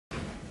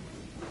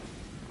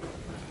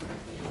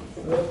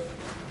Yeah,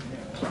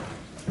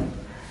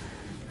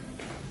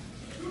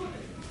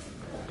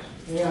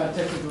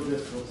 technical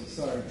difficulty,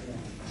 sorry.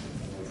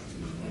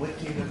 What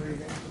team number are you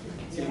guys?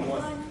 Team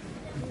 1.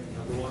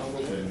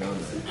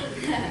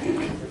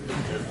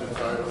 Just the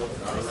title,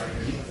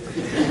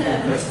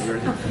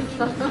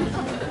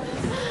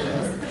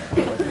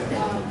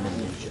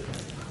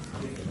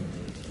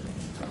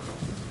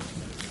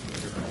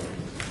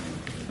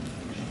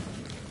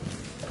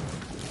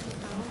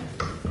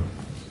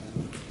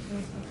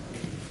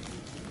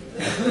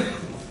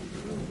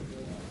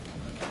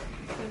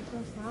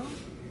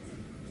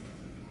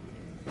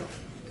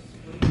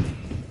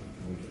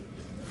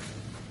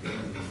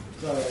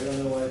 Sorry, I don't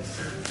know why it's...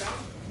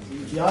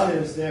 The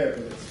audio's there,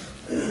 but it's...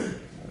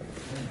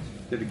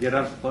 Did it get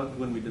unplugged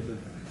when we did the...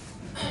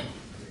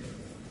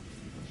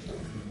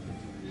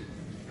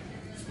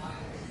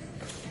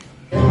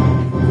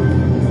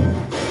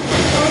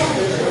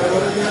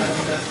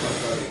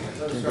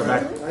 Go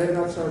back. I have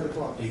not started the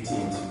clock. 18 to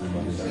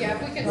Yeah,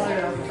 if we can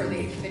start for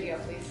the video,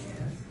 please.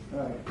 All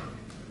right.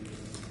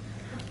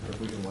 If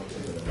we can watch it.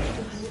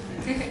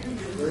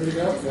 Ready to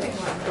go?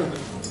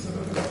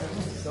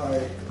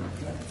 Sorry.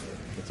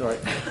 It's all right.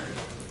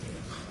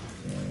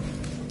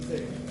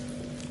 Hey.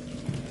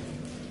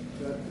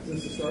 Is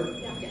this the start? Yes.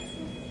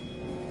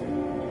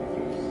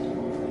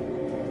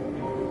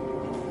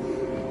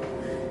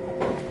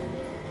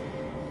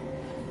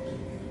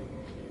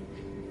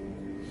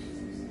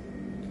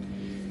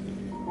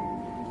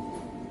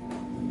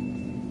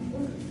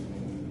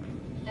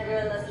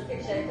 Everyone loves the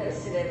picture I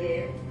posted of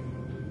you.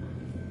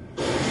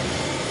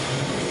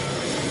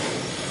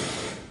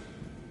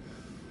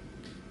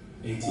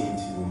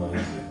 to remind you.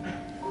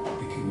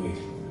 It can wait.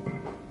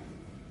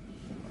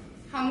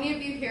 How many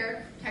of you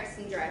here text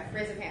and drive?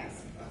 Raise your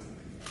hands.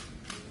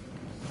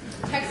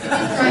 Texting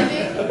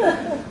and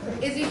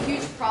driving is a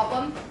huge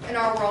problem in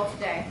our world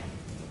today,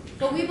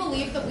 but we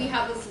believe that we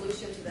have the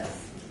solution to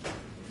this.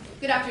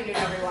 Good afternoon,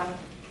 everyone.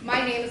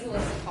 My name is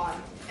Alyssa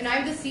Kahn, and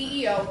I'm the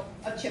CEO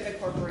of Chipit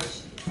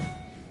Corporation.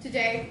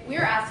 Today, we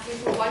are asking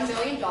for $1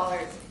 million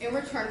in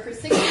return for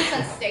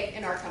 60% stake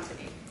in our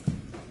company.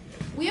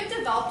 We have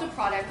developed a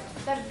product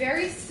that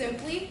very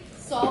simply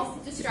solves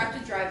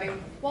distracted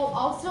driving while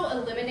also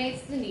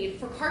eliminates the need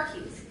for car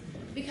keys,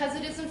 because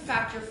it is in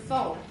fact your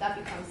phone that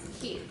becomes the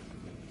key.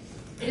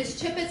 It is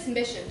Chipit's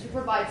mission to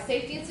provide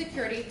safety and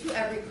security to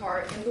every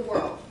car in the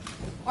world.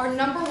 Our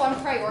number one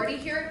priority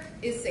here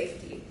is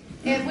safety,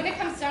 and when it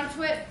comes down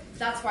to it,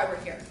 that's why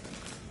we're here.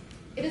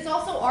 It is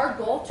also our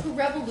goal to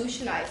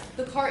revolutionize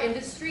the car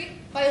industry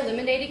by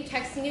eliminating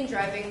texting and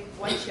driving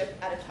one chip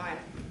at a time.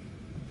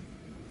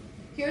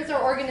 Here's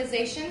our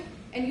organization,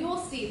 and you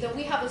will see that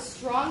we have a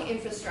strong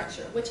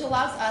infrastructure, which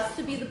allows us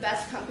to be the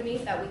best company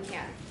that we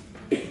can.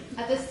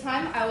 At this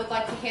time, I would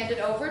like to hand it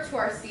over to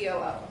our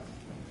COO.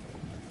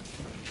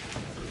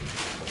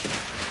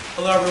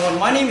 Hello everyone,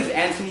 my name is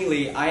Anthony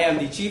Lee. I am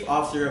the Chief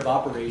Officer of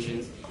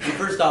Operations. And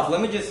first off,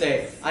 let me just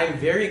say, I'm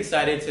very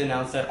excited to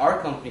announce that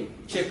our company,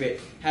 Chipit,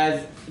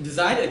 has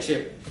designed a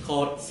chip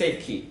called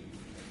SafeKey.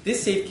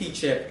 This SafeKey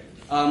chip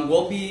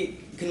will be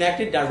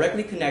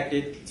directly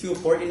connected to a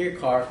port in your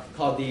car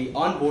called the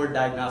onboard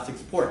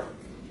diagnostics port.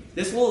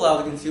 This will allow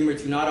the consumer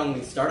to not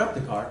only start up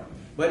the car,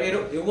 but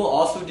it will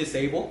also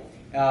disable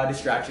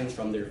distractions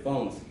from their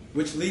phones,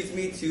 which leads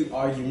me to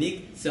our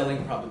unique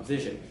selling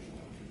proposition,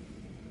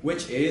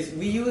 which is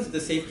we use the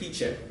SafeKey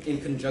chip in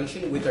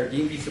conjunction with our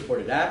DMV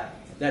supported app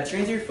that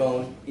turns your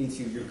phone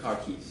into your car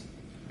keys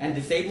and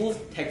disables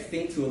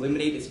texting to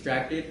eliminate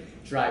distracted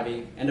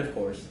driving and, of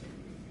course,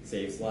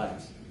 saves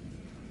lives.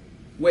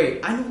 Wait,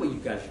 I know what you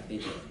guys are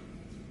thinking.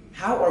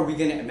 How are we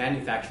going to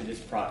manufacture this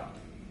product?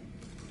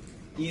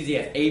 Easy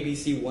as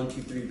ABC 1,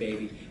 2, 3,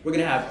 baby. We're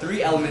going to have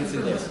 3 elements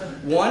in this.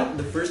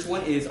 The first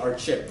one is our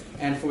chip.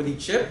 And for the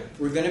chip,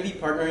 we're going to be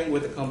partnering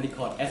with a company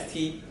called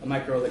ST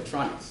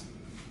Microelectronics.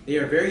 They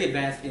are very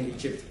advanced in the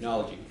chip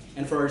technology.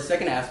 And for our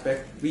second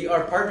aspect, we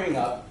are partnering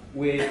up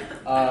with,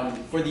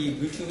 for the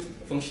Bluetooth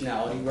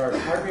functionality, we are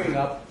partnering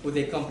up with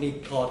a company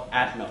called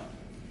Atno.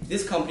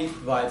 This company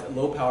provides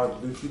low-power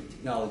Bluetooth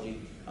technology,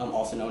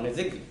 also known as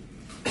Zigbee.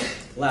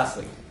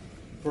 Lastly,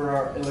 for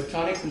our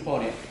electronic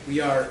component,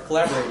 we are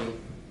collaborating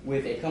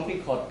with a company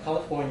called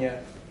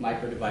California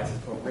Micro Devices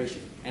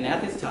Corporation. And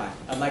at this time,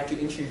 I'd like to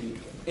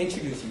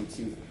introduce you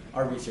to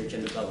our research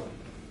and development.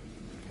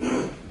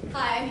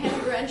 Hi, I'm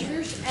Hannah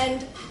Brentrush,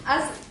 and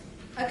as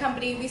a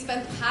company, we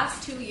spent the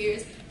past 2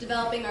 years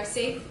developing our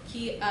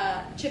SafeKey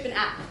chip and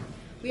app.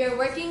 We are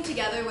working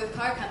together with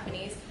car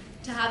companies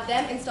to have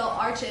them install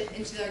our chip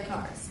into their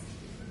cars.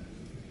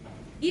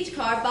 Each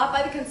car bought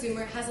by the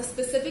consumer has a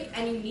specific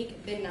and unique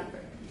VIN number.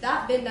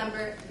 That VIN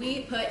number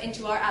we put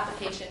into our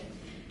application,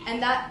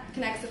 and that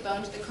connects the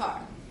phone to the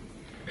car.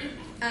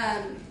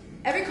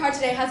 Every car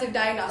today has a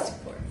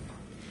diagnostic port.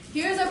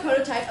 Here's our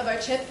prototype of our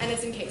chip and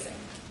its encasing.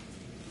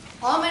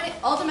 All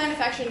the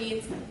manufacturer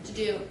needs to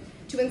do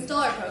to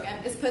install our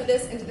program is put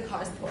this into the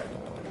car's port.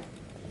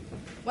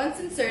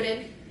 Once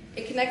inserted,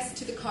 it connects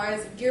to the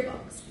car's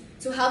gearbox.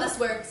 So how this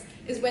works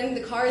is when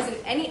the car is in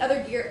any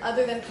other gear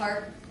other than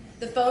park,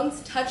 The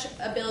phone's touch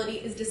ability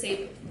is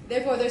disabled.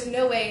 Therefore, there's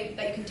no way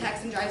that you can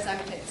text and drive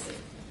simultaneously.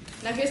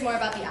 Now here's more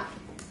about the app.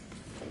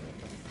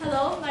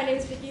 Hello, my name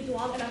is Vicky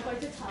Duong, and I'm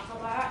going to talk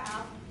about our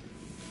app,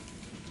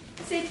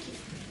 SafeKey.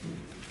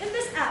 In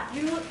this app,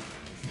 you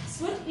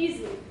switch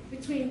easily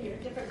between your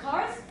different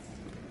cars,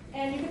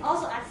 and you can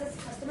also access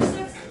customer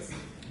services.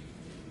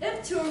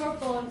 If 2 or more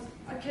phones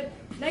are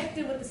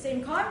connected with the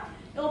same car,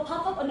 it will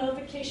pop up a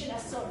notification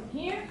as shown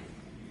here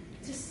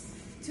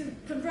to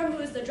confirm who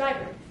is the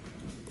driver.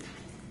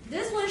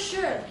 This will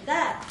ensure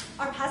that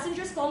our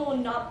passenger's phone will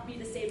not be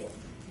disabled.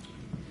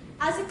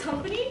 As a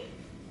company,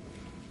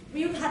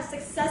 we have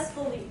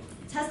successfully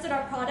tested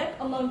our product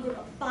among a group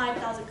of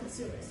 5,000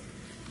 consumers.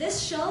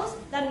 This shows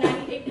that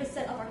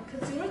 98% of our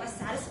consumers are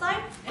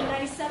satisfied and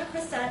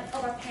 97%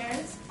 of our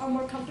parents are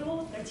more comfortable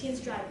with their teens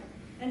driving.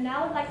 And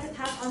now I'd like to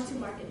pass on to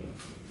marketing.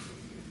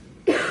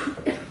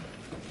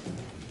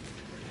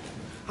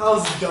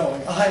 How's it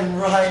going? I'm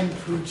Ryan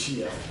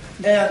Puccia.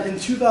 And in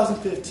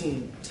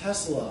 2015,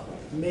 Tesla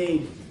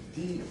made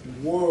the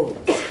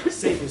world's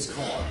safest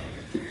car.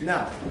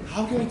 Now,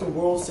 how can we make the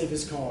world's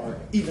safest car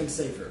even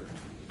safer?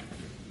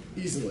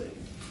 Easily.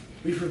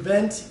 We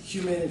prevent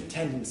human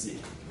tendency.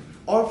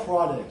 Our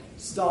product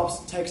stops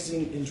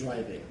texting and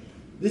driving.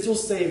 This will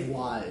save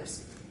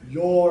lives,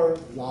 your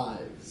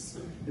lives,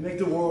 and make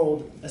the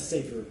world a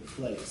safer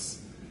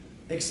place.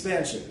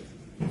 Expansion.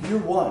 Year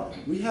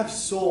 1, we have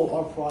sold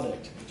our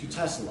product to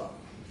Tesla.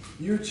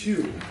 Year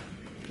 2,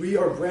 we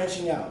are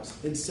branching out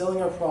and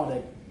selling our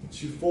product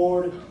to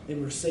Ford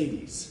and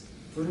Mercedes.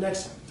 For the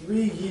next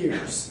 3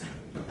 years,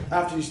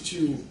 after these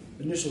 2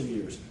 initial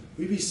years,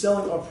 we'll be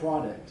selling our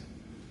product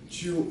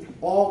to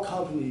all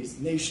companies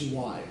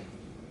nationwide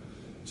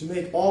to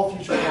make all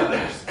future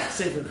cars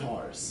safer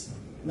cars.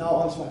 Now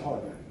on to my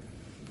partner.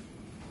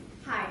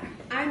 Hi,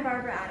 I'm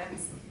Barbara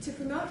Adams. To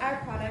promote our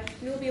product,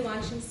 we will be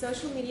launching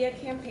social media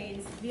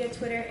campaigns via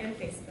Twitter and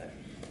Facebook,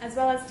 as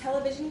well as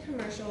television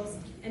commercials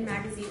and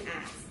magazine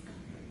ads.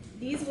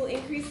 These will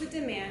increase the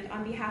demand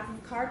on behalf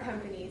of car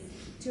companies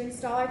to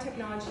install our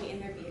technology in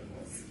their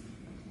vehicles.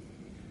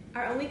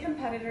 Our only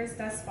competitors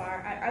thus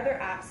far are other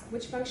apps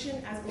which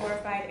function as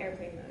glorified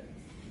airplane mode.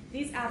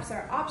 These apps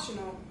are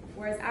optional,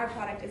 whereas our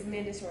product is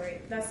mandatory,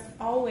 thus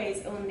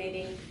always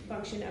eliminating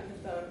function of the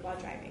phone while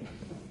driving.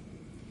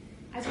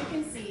 As you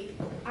can see,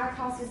 our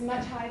cost is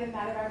much higher than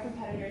that of our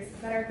competitors,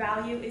 but our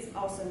value is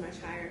also much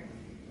higher,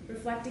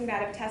 reflecting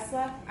that of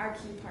Tesla, our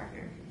key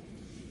partner.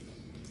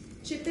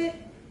 ChipIt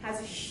has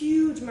a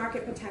huge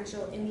market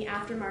potential in the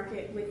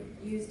aftermarket with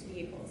used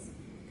vehicles.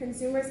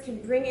 Consumers can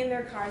bring in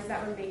their cars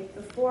that were made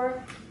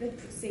before the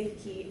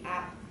SafeKey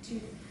app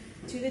to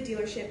the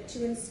dealership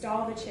to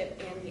install the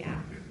chip and the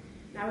app.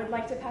 Now I would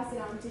like to pass it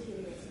on to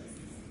Human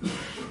Resources.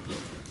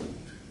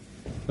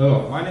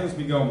 Hello, my name is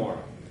Miguel Moore.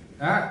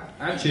 At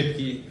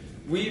ChipKey,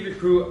 we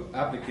recruit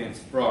applicants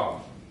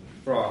from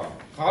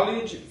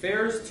college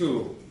fairs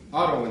to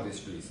auto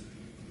industries.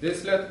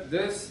 This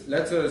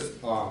lets us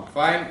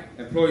find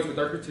employees with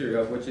our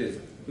criteria, which is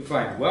to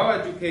find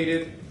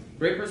well-educated,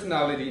 great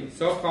personality,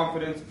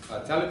 self-confidence,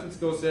 a talented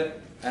skill set,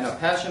 and a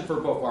passion for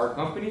both our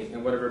company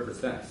and what it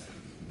represents.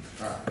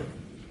 All right.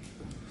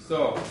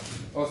 So,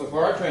 also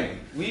for our training,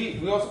 we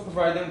also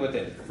provide them with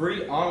a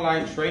free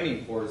online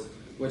training course,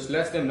 which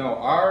lets them know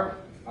our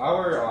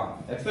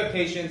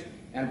expectations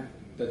and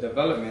the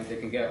development they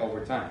can get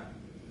over time.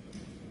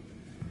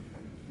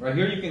 Right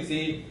here you can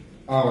see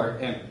our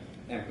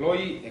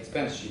employee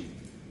expense sheet,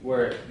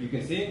 where you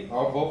can see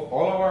all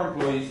of our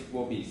employees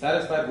will be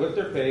satisfied with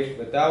their pay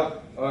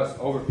without us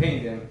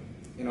overpaying them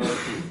in order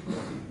to.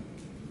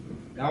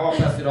 Now I'll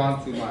pass it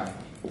on to my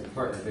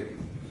partner, Vicky.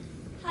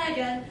 Hi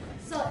again.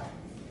 So,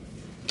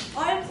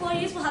 our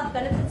employees will have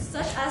benefits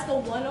such as the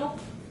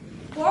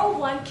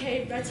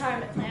 401k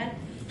retirement plan,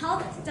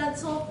 health,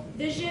 dental,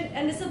 vision,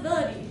 and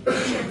disability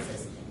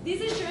insurances.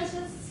 These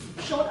insurances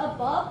shown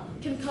above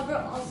can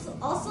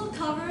also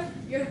cover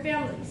your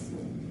families.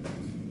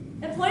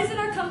 Employees in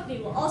our company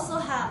will also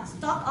have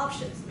stock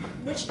options,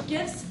 which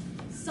gives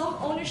some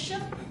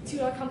ownership to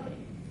our company.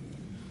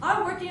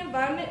 Our working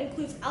environment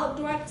includes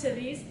outdoor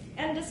activities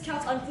and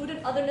discounts on food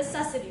and other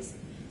necessities,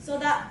 so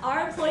that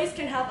our employees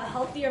can have a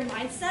healthier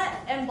mindset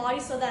and body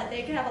so that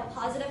they can have a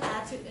positive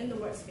attitude in the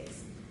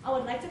workspace. I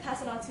would like to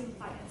pass it on to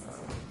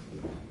finances.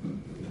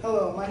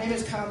 Hello, my name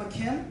is Kyle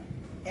McKim,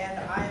 and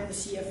I am the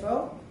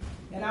CFO,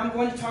 and I'm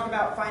going to talk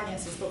about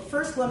finances. But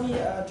first, let me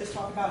just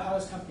talk about how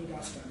this company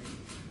got started.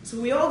 So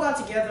we all got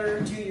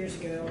together 2 years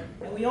ago,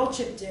 and we all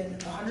chipped in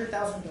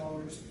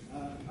 $100,000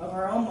 of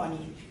our own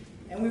money,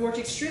 and we worked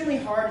extremely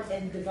hard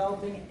in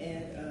developing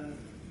and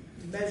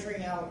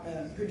measuring out,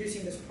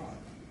 producing this product.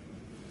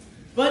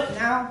 But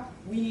now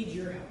we need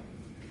your help.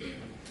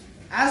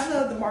 As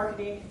the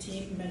marketing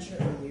team mentioned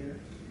earlier,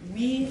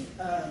 we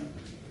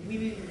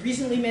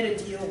recently made a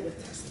deal with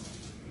Tesla.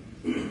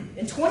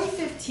 In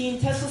 2015,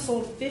 Tesla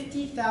sold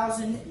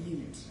 50,000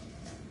 units.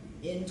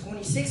 In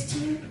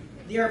 2016,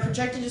 they are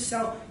projected to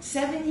sell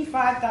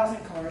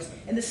 75,000 cars,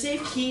 and the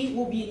SafeKey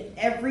will be in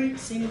every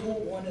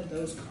single one of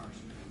those cars.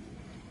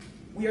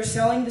 we are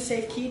selling the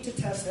Safe Key to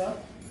Tesla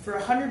for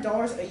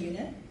 $100 a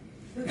unit.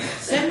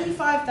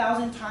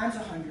 75,000 times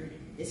 100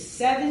 is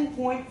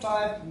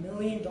 $7.5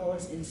 million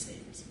in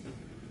savings.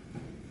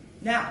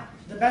 Now,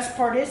 the best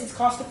part is it's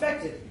cost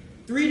effective.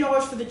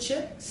 $3 for the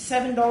chip,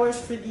 $7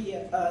 for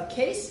the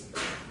case,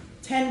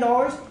 $10,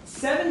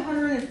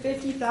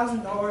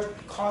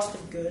 $750,000 cost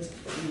of goods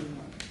in the market.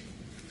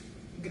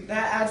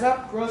 That adds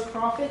up, gross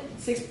profit,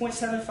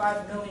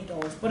 $6.75 million.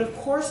 But of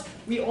course,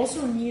 we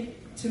also need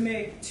to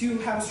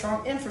have a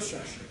strong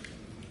infrastructure.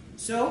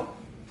 So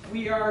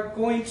we are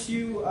going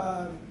to,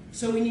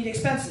 we need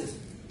expenses.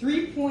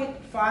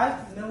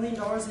 $3.5 million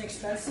in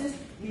expenses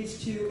leads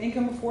to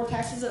income before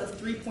taxes of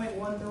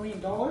 $3.1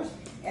 million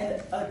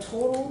and a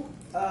total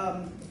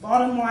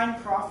bottom line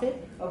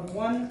profit of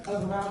around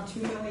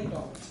 $2 million.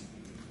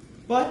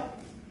 But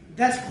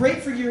that's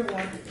great for year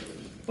one,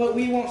 but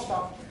we won't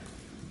stop there.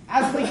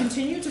 As we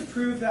continue to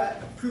prove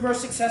our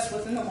success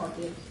within the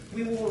market,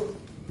 we will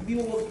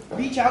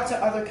reach out to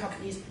other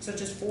companies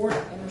such as Ford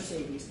and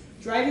Mercedes,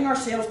 driving our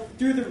sales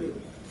through the roof.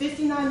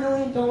 $59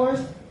 million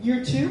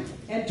year two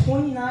and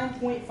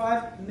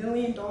 $29.5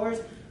 million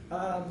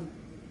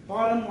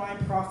bottom line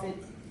profit,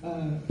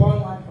 and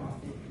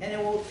it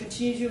will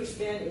continue to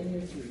expand in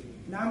year three.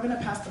 Now I'm going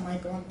to pass the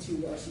mic on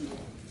to our CEO.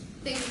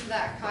 Thank you for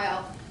that,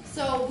 Kyle.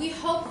 So we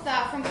hope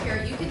that from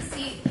here you can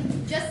see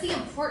just the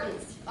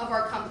importance of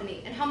our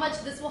company and how much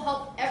this will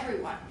help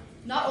everyone,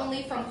 not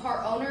only from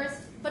car owners,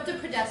 but to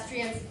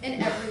pedestrians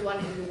and everyone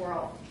in the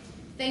world.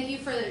 Thank you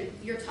for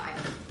your time.